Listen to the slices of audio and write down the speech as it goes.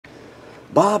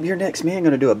Bob, you're next man.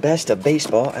 Going to do a best of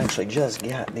baseball. Actually, just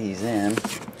got these in.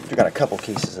 I got a couple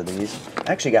cases of these.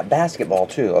 Actually got basketball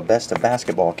too, a best of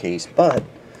basketball case, but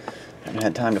I haven't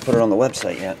had time to put it on the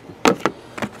website yet.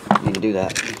 Need to do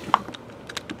that.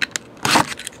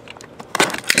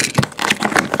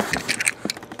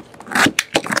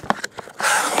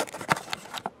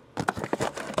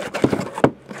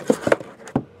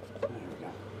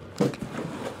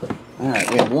 Alright,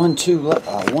 we have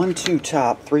 1-2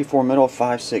 top, 3-4 middle,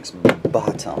 5-6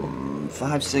 bottom.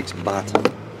 5-6 bottom.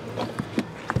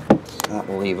 That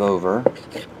will leave over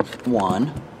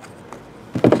 1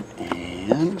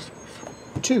 and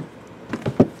 2.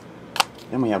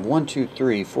 Then we have 1, 2,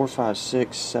 3, 4, 5,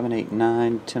 6, 7, 8,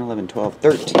 9, 10, 11, 12,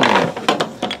 13.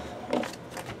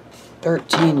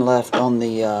 13 left on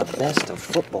the best of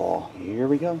football. Here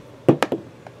we go.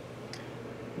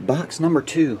 Box number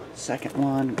 2, second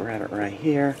one, grab it right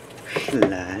here,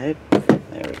 slide,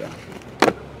 there we go.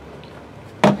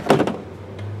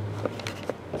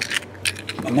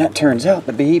 And that turns out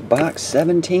to be box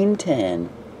 1710.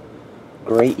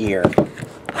 Great year.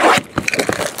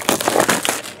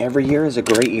 Every year is a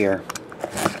great year.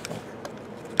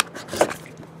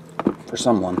 For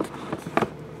someone.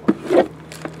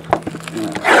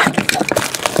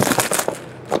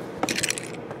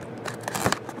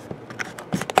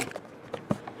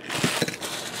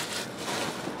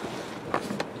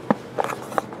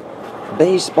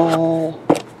 Baseball.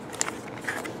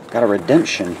 Got a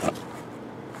redemption.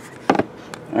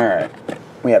 Alright.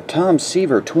 We have Tom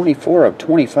Seaver, 24 of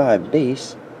 25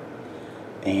 base.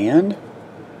 And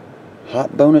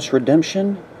hot bonus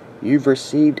redemption. You've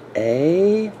received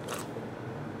a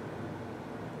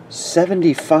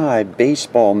 75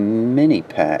 baseball mini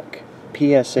pack.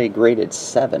 PSA graded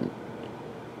 7.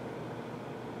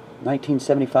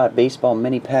 1975 baseball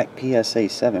mini pack PSA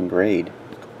 7 grade.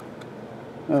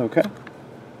 Okay.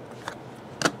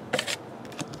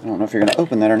 I don't know if you're going to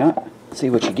open that or not. See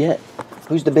what you get.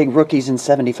 Who's the big rookies in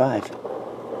 75?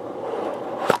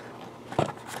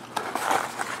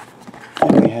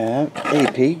 And we have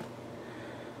AP.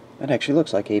 That actually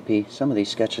looks like AP. Some of these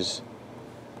sketches,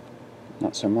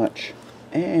 not so much.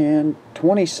 And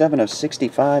 27 of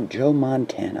 65, Joe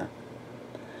Montana.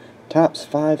 Topps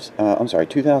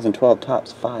 2012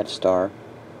 Topps 5-star.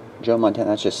 Joe Montana,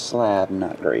 that's just slab,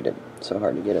 not graded. So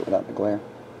hard to get it without the glare.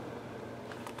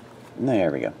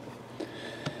 There we go.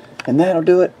 And that'll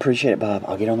do it. Appreciate it, Bob.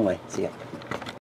 I'll get on the way. See ya.